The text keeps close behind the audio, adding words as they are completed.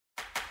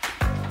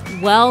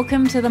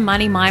Welcome to the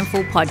Money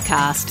Mindful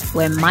podcast,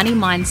 where money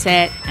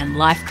mindset and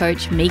life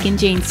coach Megan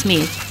Jean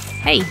Smith,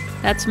 hey,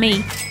 that's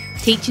me,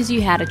 teaches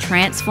you how to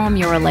transform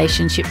your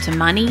relationship to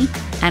money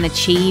and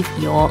achieve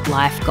your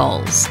life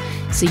goals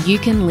so you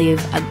can live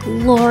a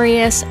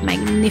glorious,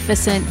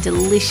 magnificent,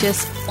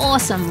 delicious,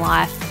 awesome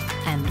life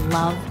and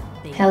love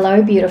being.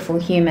 Hello, beautiful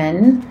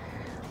human.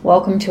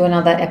 Welcome to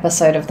another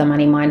episode of the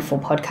Money Mindful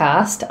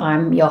podcast.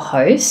 I'm your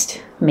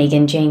host,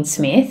 Megan Jean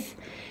Smith.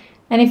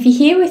 And if you're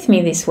here with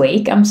me this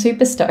week, I'm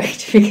super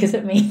stoked because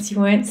it means you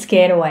weren't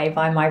scared away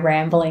by my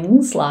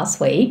ramblings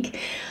last week.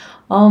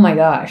 Oh my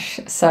gosh.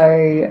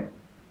 So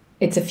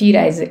it's a few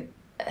days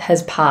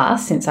has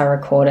passed since I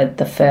recorded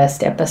the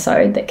first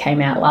episode that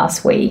came out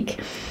last week.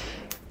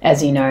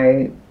 As you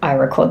know, I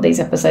record these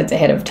episodes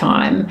ahead of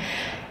time.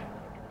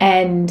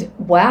 And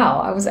wow,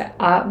 I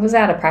was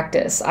out of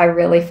practice. I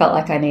really felt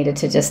like I needed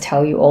to just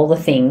tell you all the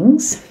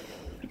things.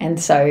 And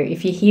so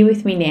if you're here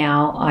with me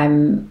now,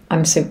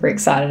 I'm super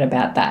excited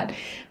about that.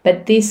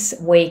 But this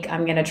week,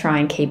 I'm going to try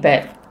and keep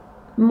it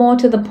more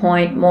to the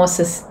point, more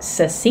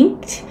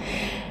succinct,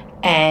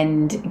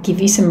 and give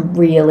you some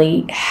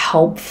really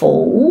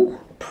helpful,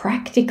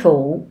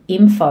 practical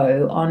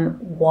info on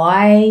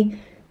why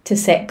to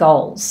set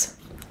goals.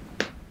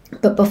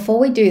 But before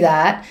we do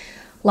that,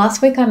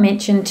 last week I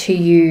mentioned to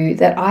you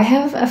that I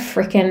have a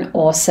freaking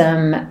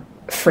awesome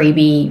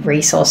freebie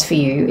resource for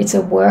you. It's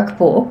a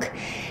workbook.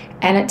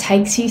 And it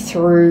takes you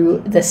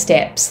through the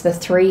steps, the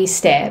 3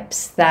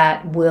 steps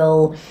that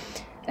will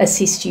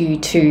assist you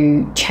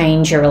to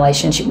change your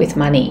relationship with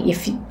money.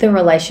 If the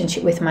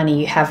relationship with money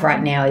you have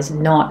right now is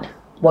not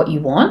what you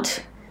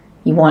want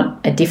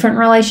a different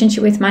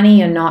relationship with money,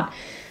 you're not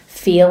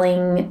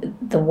feeling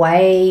the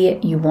way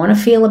you want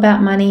to feel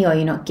about money, or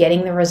you're not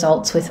getting the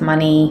results with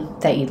money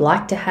that you'd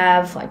like to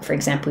have, like for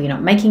example, you're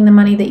not making the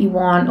money that you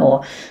want,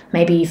 or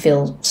maybe you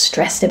feel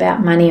stressed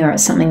about money, or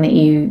it's something that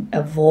you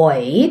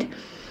avoid.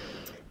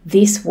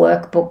 This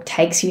workbook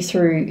takes you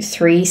through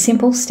 3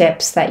 simple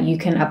steps that you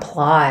can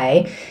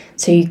apply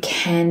so you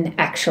can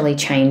actually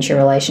change your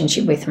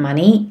relationship with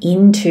money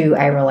into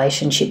a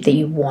relationship that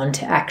you want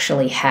to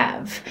actually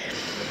have.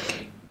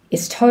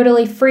 It's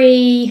totally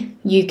free.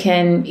 You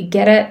can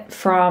get it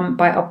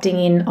by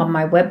opting in on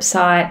my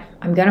website.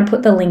 I'm going to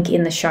put the link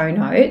in the show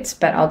notes,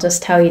 but I'll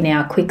just tell you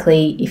now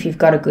quickly, if you've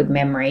got a good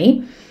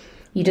memory,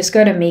 you just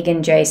go to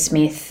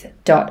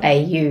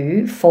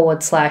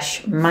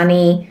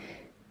meganjsmith.au/money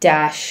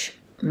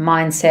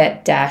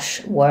mindset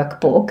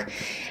workbook,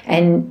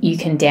 and you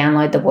can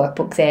download the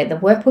workbook there. The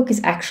workbook is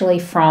actually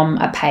from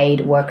a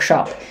paid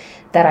workshop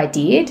that I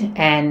did,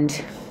 and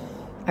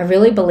I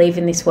really believe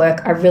in this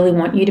work. I really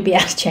want you to be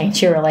able to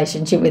change your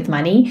relationship with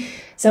money.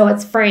 So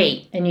it's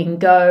free and you can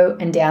go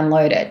and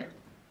download it.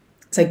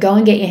 So go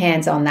and get your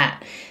hands on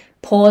that.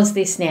 Pause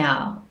this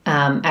now.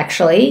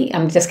 Actually,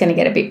 I'm just going to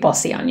get a bit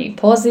bossy on you.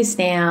 Pause this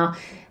now.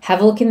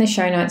 Have a look in the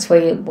show notes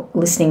where you're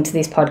listening to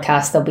this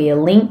podcast. There'll be a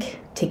link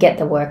to get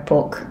the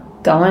workbook.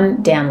 Go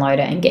and download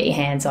it and get your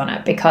hands on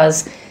it,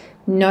 because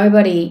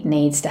nobody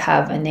needs to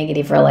have a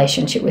negative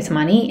relationship with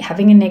money.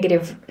 Having a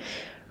negative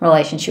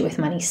relationship with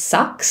money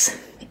sucks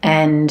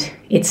and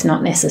it's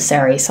not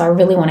necessary. So I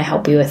really want to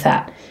help you with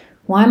that.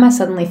 Why am I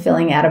suddenly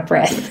feeling out of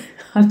breath?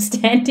 I'm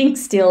standing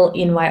still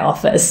in my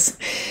office,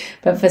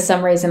 but for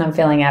some reason I'm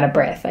feeling out of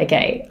breath.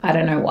 Okay, I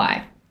don't know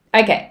why.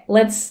 Okay,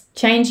 let's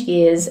change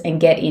gears and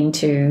get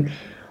into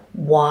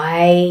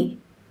why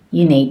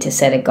you need to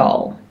set a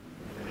goal.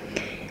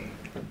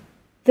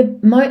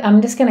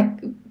 I'm just going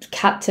to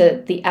cut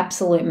to the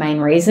absolute main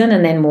reason,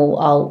 and then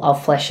I'll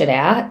flesh it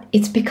out.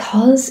 It's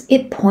because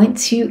it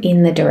points you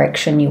in the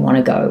direction you want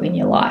to go in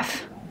your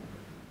life.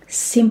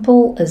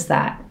 Simple as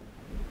that,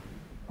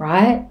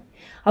 right?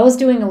 I was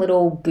doing a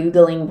little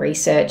Googling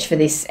research for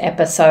this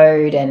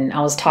episode, and I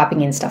was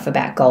typing in stuff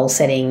about goal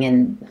setting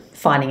and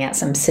finding out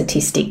some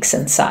statistics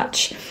and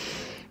such.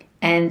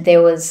 And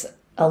there was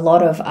a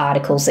lot of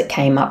articles that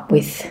came up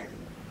with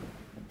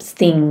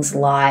things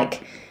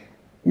like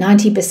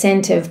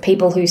 90% of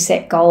people who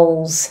set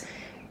goals,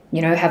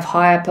 have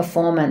higher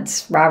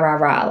performance,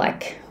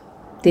 like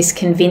this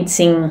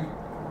convincing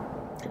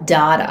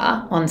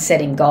data on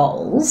setting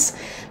goals,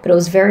 but it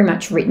was very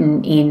much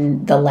written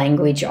in the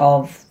language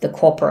of the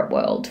corporate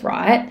world,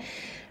 right?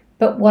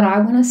 But what I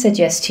want to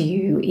suggest to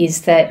you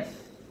is that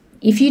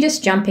if you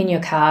just jump in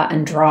your car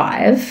and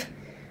drive,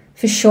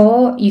 for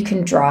sure you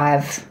can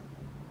drive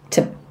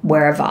to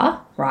wherever,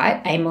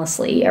 right,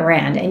 aimlessly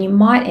around, and you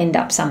might end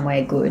up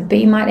somewhere good, but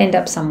you might end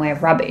up somewhere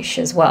rubbish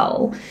as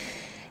well.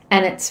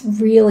 And it's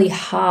really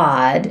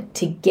hard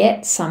to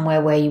get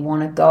somewhere where you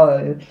want to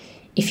go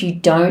if you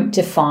don't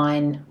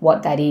define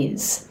what that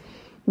is.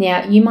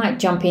 Now, you might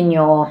jump in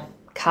your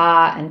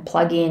car and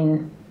plug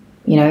in,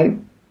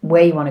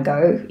 where you want to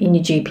go in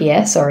your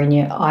GPS or in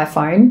your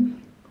iPhone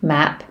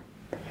map,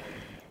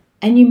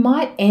 and you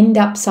might end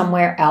up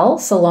somewhere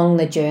else along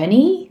the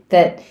journey,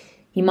 that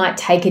you might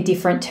take a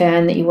different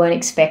turn that you weren't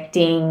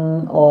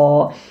expecting,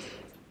 or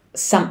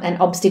an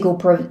obstacle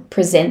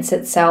presents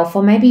itself,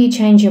 or maybe you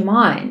change your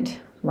mind,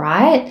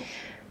 right?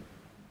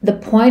 the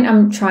point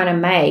I'm trying to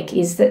make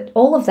is that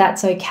all of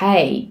that's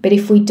okay, but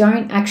if we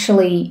don't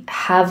actually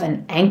have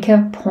an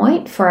anchor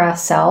point for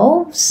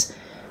ourselves,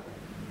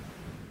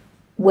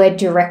 we're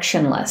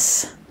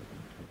directionless.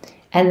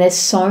 And there's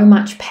so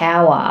much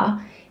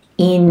power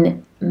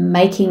in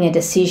making a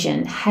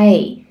decision.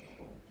 Hey,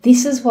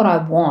 this is what I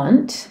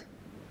want,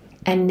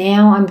 and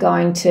now I'm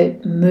going to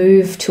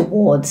move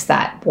towards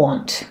that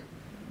want.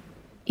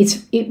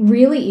 It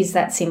really is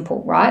that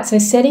simple, right? So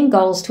setting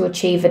goals to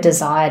achieve a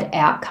desired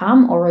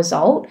outcome or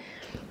result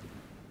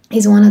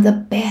is one of the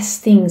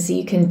best things that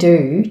you can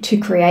do to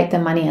create the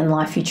money and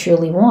life you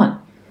truly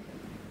want.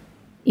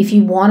 If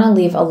you want to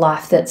live a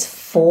life that's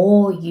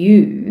for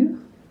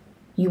you,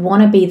 you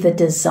want to be the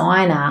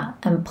designer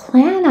and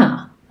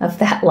planner of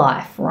that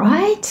life,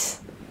 right?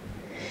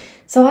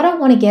 So I don't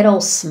want to get all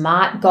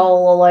SMART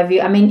goal all over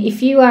you. I mean,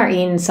 if you are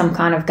in some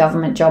kind of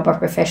government job or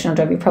professional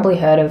job, you've probably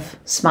heard of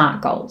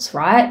SMART goals,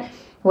 right?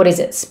 What is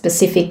it?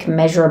 Specific,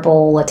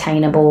 measurable,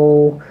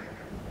 attainable,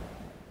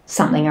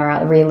 something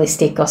or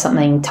realistic, or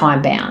something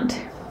time-bound.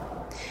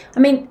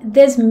 I mean,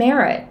 there's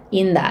merit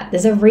in that.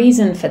 There's a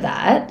reason for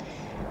that.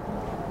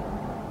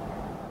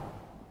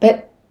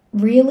 But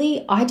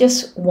really, I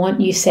just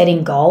want you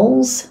setting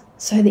goals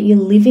so that you're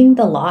living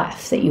the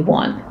life that you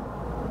want.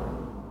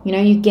 You know,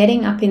 you're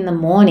getting up in the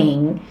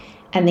morning,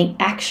 and the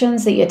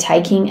actions that you're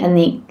taking and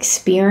the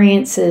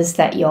experiences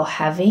that you're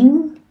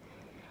having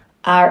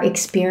are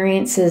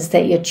experiences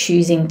that you're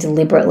choosing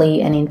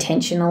deliberately and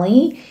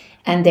intentionally,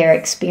 and they're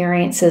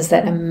experiences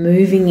that are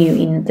moving you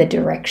in the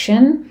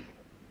direction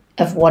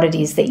of what it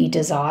is that you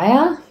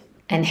desire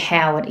and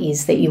how it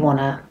is that you want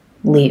to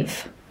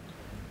live.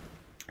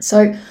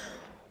 So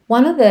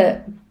one of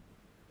the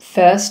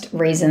first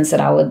reasons that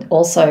I would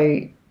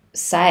also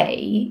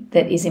say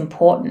that is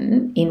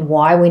important in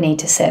why we need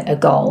to set a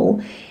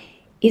goal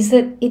is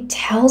that it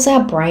tells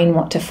our brain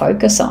what to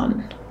focus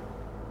on.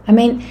 I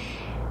mean,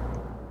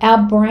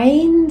 our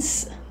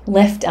brains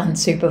left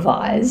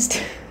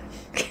unsupervised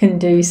can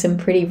do some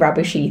pretty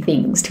rubbishy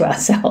things to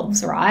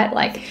ourselves, right?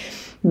 Like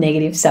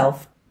negative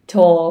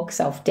self-talk,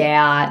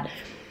 self-doubt.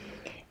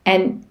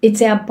 And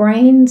it's our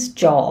brain's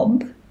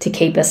job to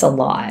keep us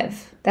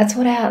alive. That's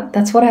what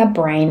our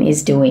brain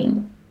is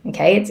doing.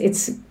 Okay?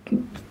 It's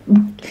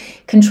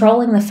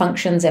controlling the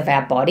functions of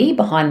our body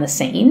behind the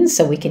scenes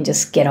so we can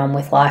just get on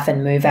with life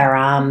and move our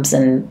arms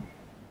and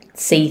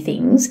see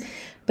things.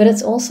 But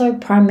it's also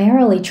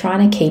primarily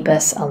trying to keep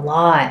us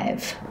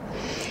alive.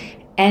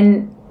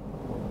 And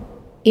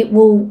it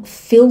will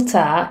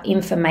filter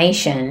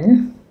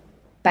information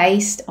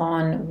based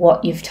on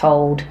what you've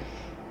told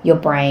your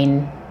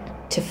brain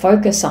to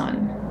focus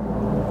on.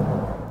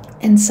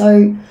 And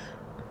so,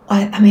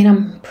 I mean,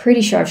 I'm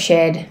pretty sure I've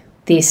shared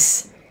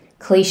this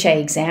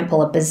cliche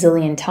example a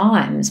bazillion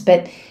times,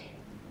 but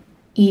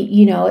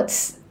you know,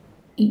 it's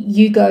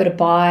you go to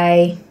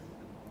buy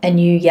a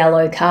new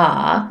yellow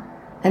car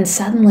and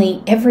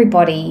suddenly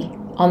everybody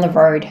on the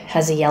road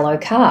has a yellow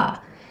car.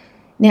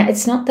 Now,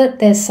 it's not that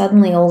there's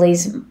suddenly all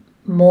these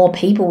more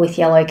people with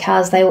yellow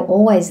cars. They were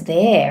always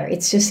there.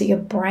 It's just that your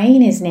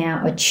brain is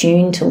now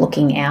attuned to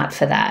looking out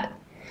for that.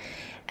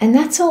 And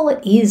that's all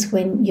it is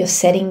when you're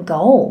setting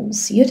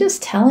goals. You're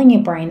just telling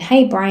your brain,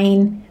 hey,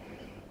 brain,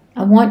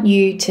 I want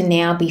you to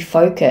now be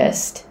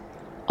focused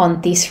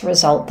on this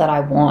result that I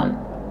want.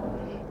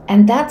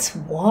 And that's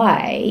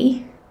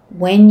why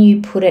when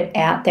you put it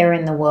out there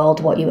in the world,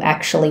 what you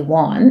actually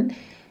want,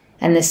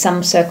 and there's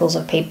some circles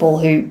of people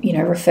who, you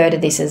know, refer to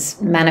this as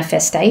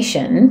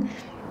manifestation,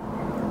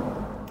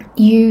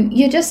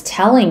 you're just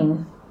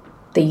telling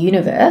the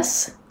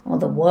universe or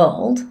the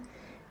world,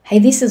 hey,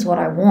 this is what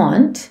I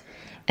want.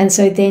 And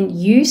so then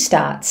you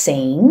start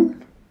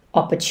seeing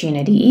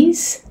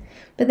opportunities,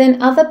 but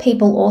then other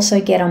people also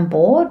get on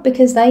board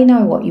because they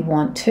know what you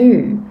want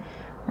too,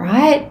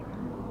 right?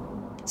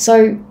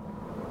 So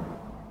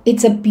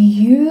it's a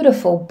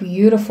beautiful,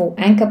 beautiful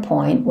anchor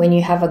point when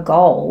you have a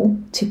goal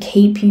to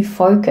keep you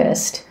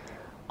focused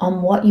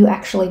on what you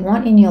actually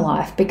want in your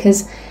life,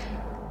 because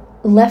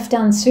left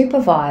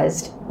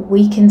unsupervised,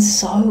 we can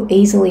so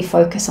easily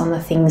focus on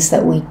the things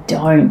that we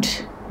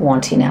don't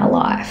want in our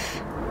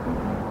life,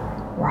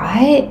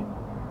 right?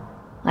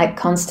 Like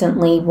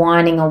constantly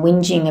whining or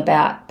whinging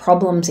about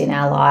problems in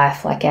our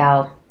life, like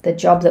the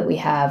job that we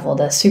have or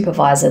the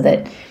supervisor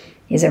that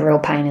is a real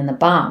pain in the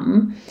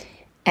bum.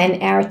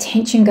 And our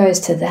attention goes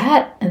to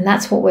that, and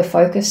that's what we're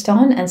focused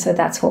on, and so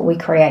that's what we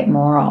create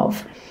more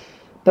of.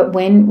 But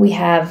when we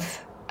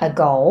have a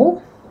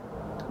goal,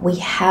 we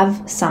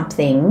have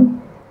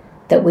something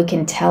that we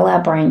can tell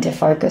our brain to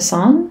focus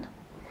on.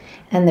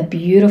 And the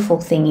beautiful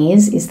thing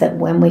is that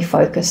when we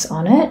focus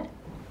on it,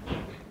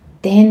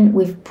 then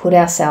we've put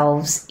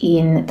ourselves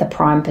in the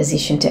prime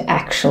position to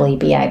actually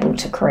be able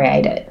to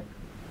create it.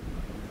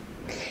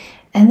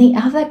 And the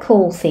other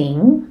cool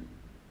thing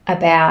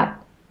about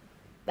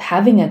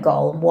having a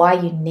goal and why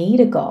you need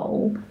a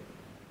goal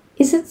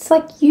is it's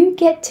like you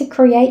get to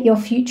create your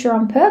future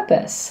on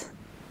purpose,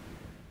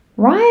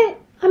 right?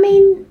 I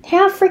mean,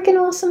 how freaking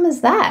awesome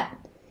is that?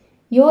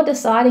 You're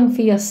deciding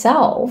for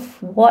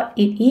yourself what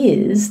it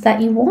is that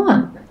you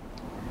want.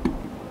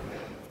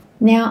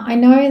 Now, I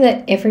know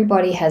that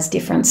everybody has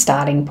different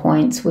starting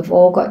points. We've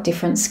all got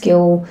different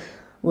skill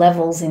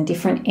levels in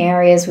different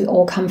areas. We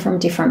all come from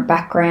different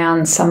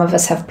backgrounds. Some of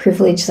us have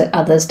privilege that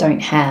others don't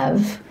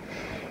have.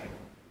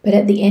 But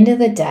at the end of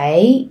the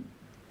day,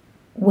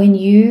 when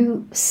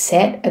you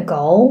set a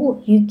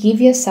goal, you give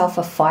yourself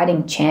a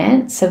fighting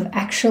chance of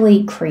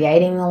actually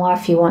creating the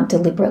life you want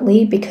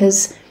deliberately,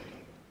 because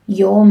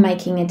you're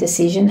making a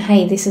decision,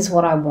 hey, this is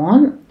what I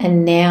want,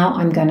 and now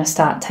I'm going to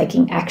start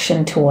taking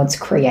action towards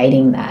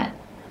creating that.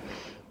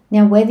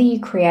 Now, whether you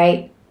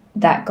create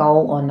that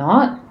goal or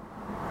not,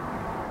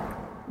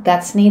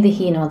 that's neither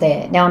here nor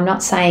there. Now, I'm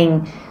not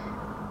saying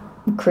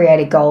create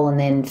a goal and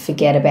then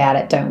forget about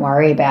it. Don't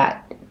worry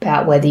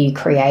about whether you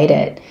create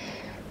it.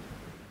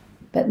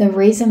 But the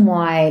reason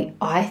why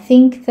I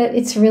think that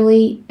it's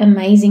really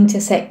amazing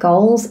to set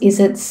goals is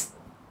it's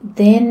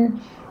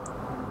then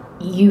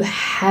you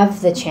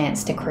have the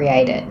chance to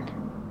create it,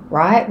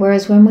 right?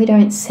 Whereas when we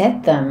don't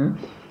set them,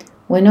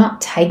 we're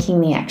not taking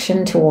the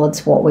action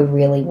towards what we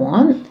really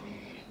want.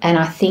 And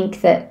I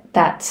think that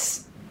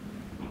that's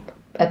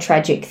a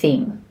tragic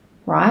thing,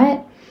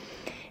 right?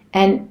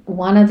 And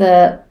one of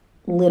the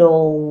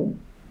little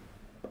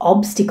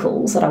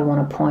obstacles that I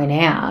want to point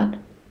out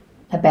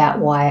about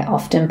why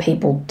often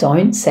people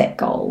don't set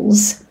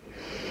goals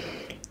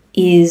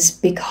is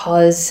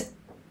because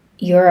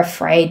you're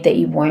afraid that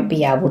you won't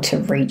be able to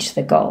reach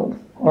the goal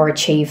or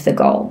achieve the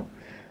goal,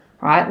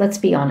 right? Let's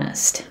be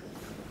honest.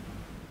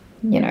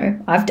 You know,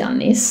 I've done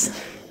this,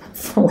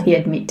 fully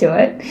admit to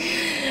it,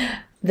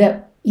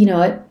 that, you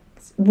know,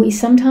 we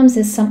sometimes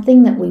there's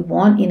something that we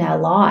want in our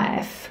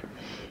life,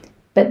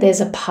 but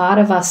there's a part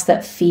of us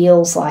that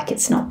feels like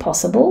it's not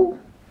possible,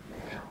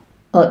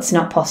 or it's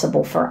not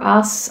possible for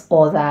us,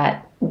 or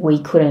that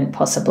we couldn't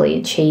possibly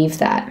achieve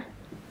that.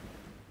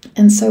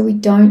 And so we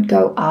don't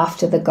go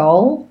after the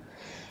goal.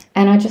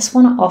 And I just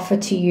want to offer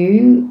to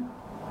you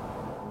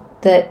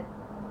that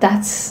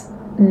that's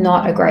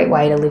not a great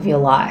way to live your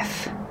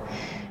life.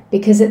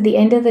 Because at the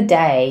end of the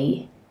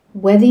day,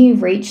 whether you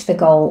reach the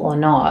goal or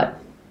not,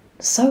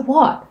 so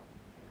what?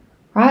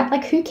 Right?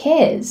 Like, who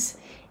cares?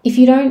 If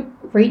you don't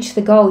reach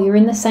the goal, you're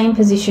in the same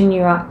position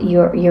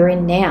you're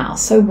in now.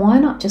 So why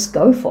not just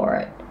go for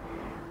it?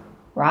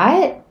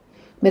 Right?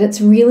 But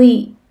it's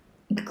really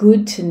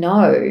good to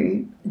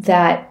know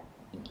that,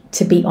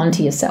 to be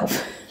onto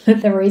yourself,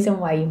 that the reason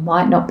why you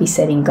might not be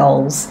setting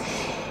goals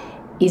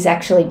is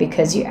actually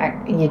because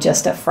you're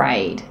just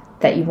afraid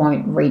that you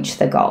won't reach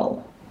the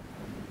goal.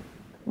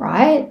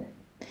 Right?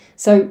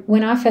 So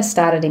when I first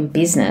started in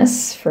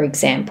business, for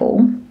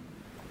example,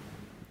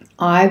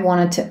 I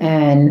wanted to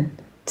earn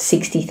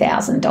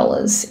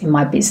 $60,000 in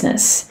my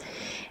business.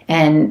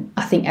 And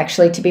I think,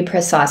 actually, to be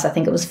precise, I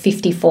think it was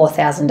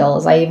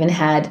 $54,000. I even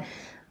had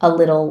a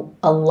little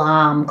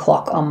alarm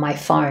clock on my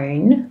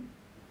phone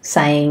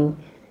saying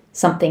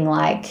something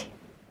like,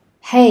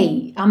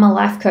 hey, I'm a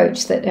life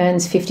coach that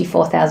earns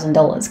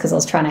 $54,000, because I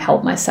was trying to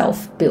help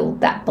myself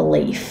build that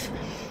belief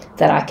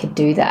that I could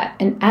do that.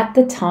 And at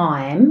the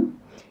time,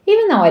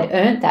 even though I'd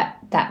earned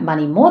that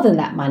money, more than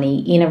that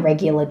money, in a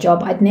regular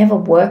job, I'd never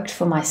worked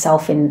for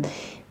myself in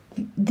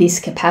this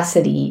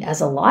capacity as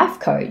a life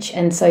coach.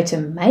 And so to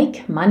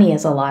make money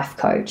as a life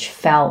coach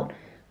felt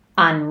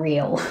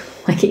unreal.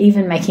 Like,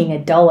 even making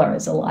 $1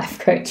 as a life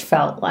coach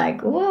felt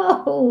like,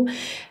 whoa,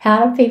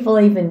 how do people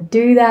even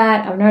do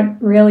that? I'm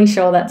not really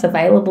sure that's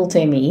available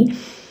to me.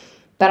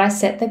 But I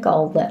set the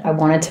goal that I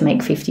wanted to make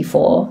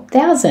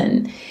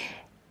 $54,000.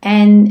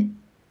 And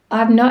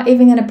I'm not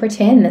even going to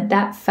pretend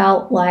that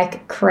felt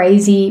like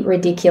crazy,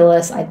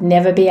 ridiculous. I'd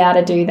never be able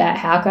to do that.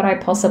 How could I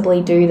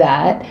possibly do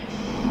that?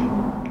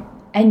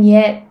 And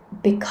yet,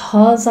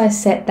 because I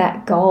set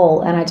that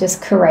goal and I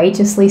just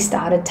courageously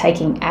started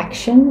taking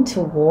action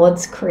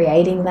towards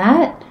creating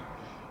that,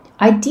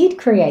 I did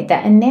create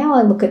that. And now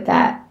I look at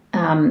that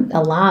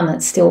alarm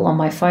that's still on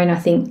my phone, I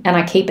think, and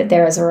I keep it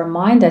there as a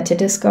reminder to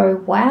just go,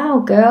 wow,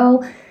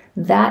 girl,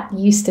 that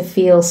used to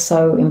feel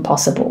so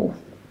impossible.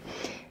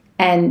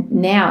 And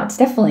now it's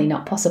definitely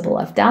not possible.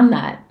 I've done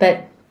that.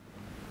 But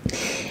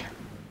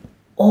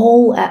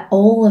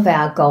all of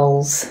our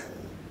goals,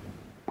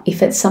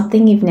 if it's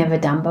something you've never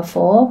done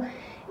before,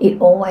 it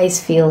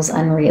always feels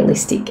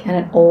unrealistic,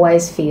 and it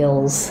always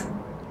feels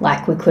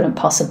like we couldn't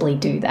possibly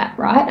do that,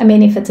 right? I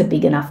mean, if it's a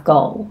big enough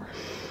goal.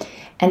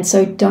 And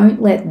so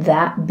don't let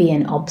that be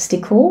an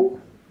obstacle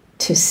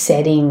to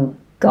setting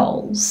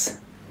goals.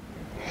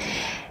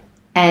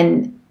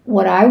 And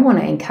what I want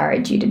to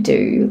encourage you to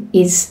do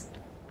is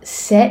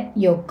set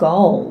your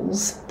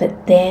goals,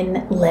 but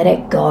then let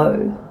it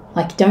go.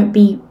 Like, don't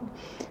be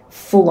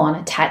full on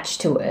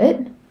attached to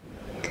it,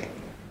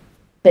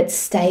 but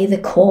stay the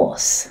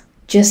course.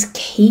 Just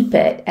keep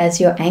it as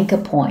your anchor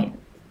point.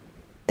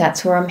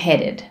 That's where I'm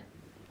headed,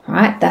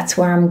 right? That's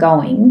where I'm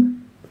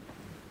going.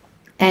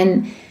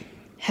 And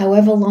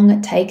however long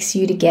it takes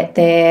you to get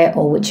there,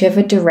 or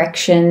whichever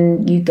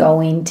direction you go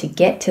in to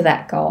get to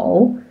that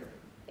goal,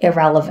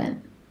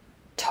 irrelevant.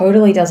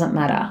 Totally doesn't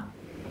matter.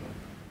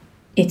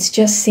 It's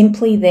just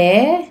simply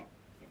there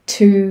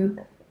to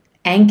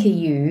anchor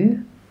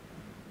you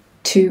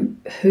to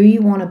who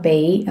you want to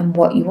be and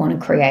what you want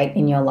to create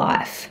in your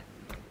life.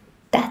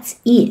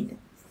 That's it.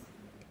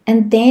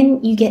 And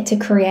then you get to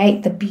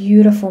create the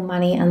beautiful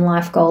money and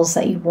life goals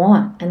that you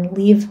want and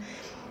live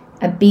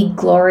a big,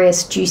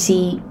 glorious,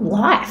 juicy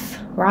life,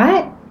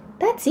 right?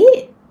 That's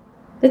it.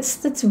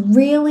 That's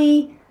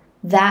really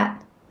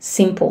that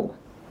simple.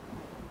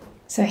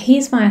 So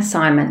here's my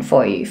assignment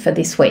for you for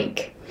this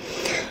week.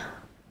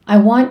 I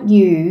want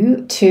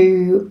you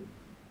to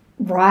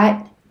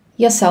write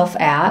yourself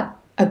out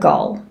a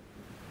goal,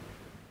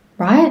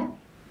 right?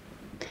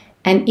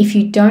 And if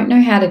you don't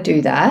know how to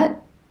do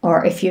that,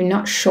 or if you're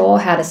not sure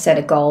how to set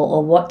a goal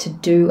or what to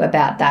do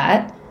about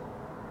that,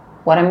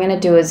 what I'm going to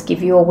do is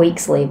give you a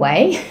week's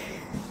leeway.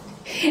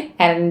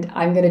 And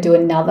I'm going to do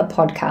another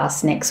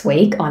podcast next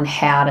week on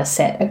how to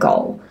set a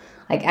goal.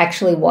 Like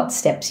actually what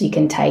steps you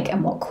can take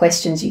and what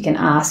questions you can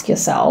ask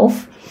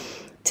yourself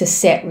to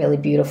set really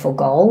beautiful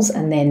goals,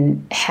 and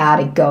then how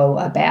to go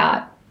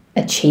about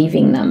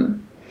achieving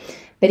them.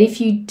 But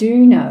if you do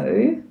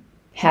know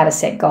how to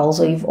set goals,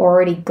 or you've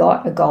already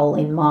got a goal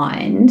in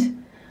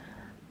mind,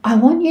 I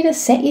want you to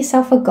set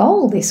yourself a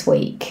goal this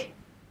week,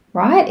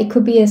 right? It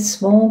could be a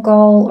small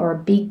goal or a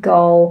big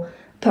goal,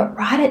 but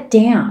write it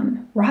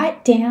down.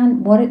 Write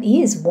down what it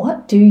is.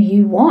 What do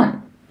you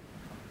want?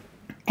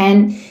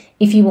 And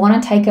if you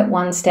want to take it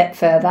one step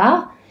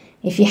further,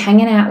 if you're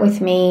hanging out with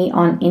me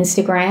on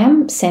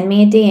Instagram, send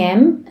me a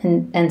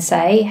DM and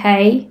say,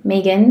 hey,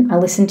 Megan, I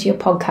listened to your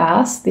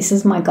podcast. This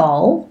is my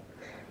goal.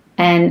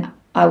 And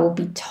I will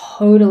be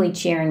totally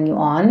cheering you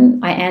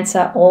on. I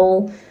answer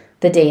all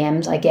the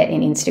DMs I get in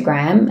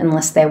Instagram,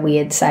 unless they're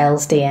weird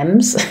sales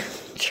DMs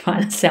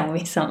trying to sell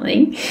me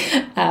something.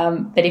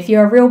 But if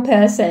you're a real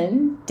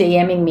person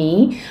DMing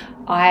me,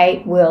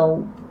 I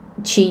will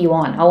cheer you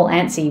on. I will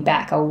answer you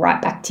back. I'll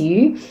write back to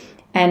you.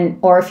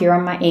 Or if you're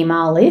on my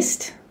email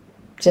list,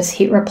 just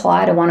hit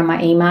reply to one of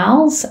my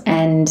emails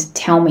and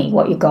tell me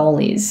what your goal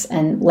is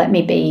and let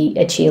me be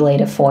a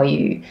cheerleader for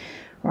you,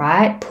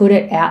 right? Put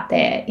it out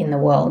there in the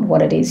world,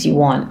 what it is you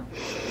want.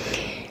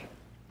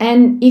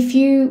 And if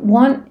you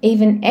want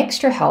even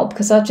extra help,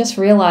 because I just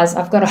realized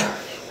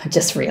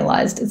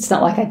it's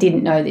not like I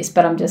didn't know this,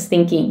 but I'm just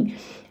thinking,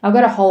 I've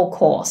got a whole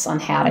course on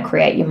how to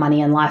create your money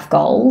and life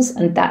goals,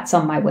 and that's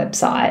on my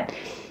website.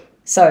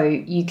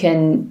 So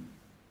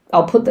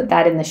I'll put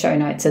that in the show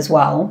notes as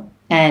well.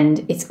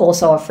 And it's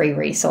also a free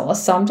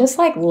resource. So I'm just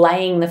like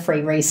laying the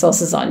free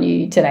resources on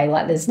you today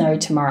like there's no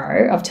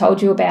tomorrow. I've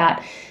told you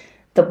about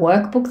the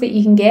workbook that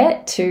you can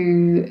get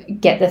to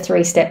get the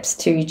 3 steps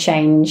to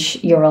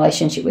change your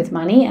relationship with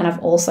money. And I've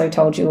also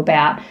told you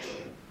about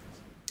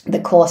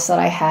the course that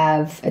I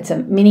have. It's a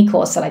mini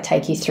course that I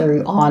take you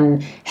through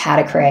on how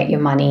to create your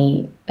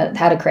money,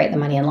 how to create the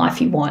money and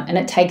life you want. And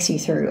it takes you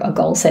through a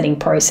goal setting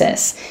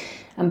process.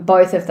 And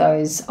both of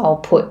those I'll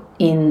put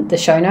in the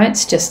show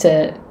notes just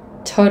to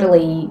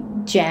totally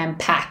jam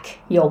pack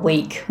your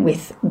week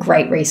with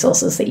great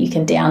resources that you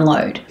can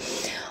download.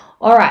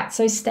 All right,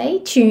 so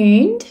stay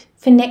tuned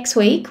for next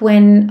week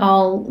when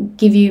I'll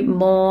give you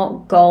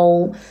more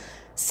goal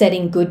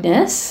setting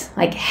goodness,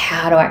 like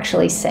how to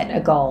actually set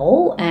a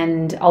goal.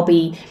 And I'll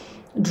be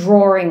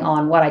drawing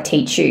on what I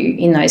teach you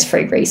in those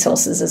free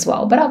resources as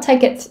well. But I'll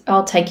take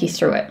you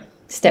through it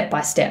step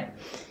by step.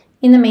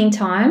 In the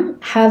meantime,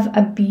 have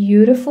a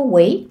beautiful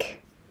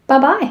week.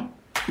 Bye-bye.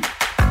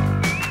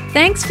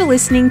 Thanks for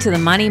listening to the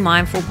Money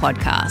Mindful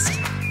podcast.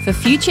 For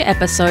future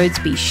episodes,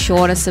 be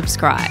sure to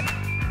subscribe.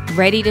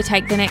 Ready to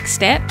take the next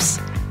steps?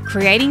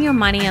 Creating your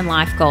money and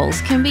life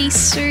goals can be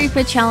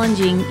super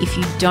challenging if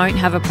you don't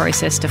have a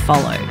process to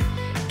follow.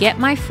 Get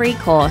my free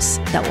course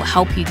that will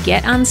help you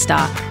get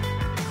unstuck,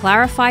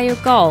 clarify your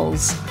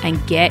goals,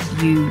 and get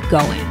you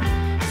going.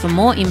 For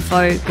more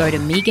info, go to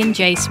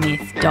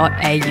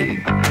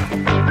meganjsmith.au.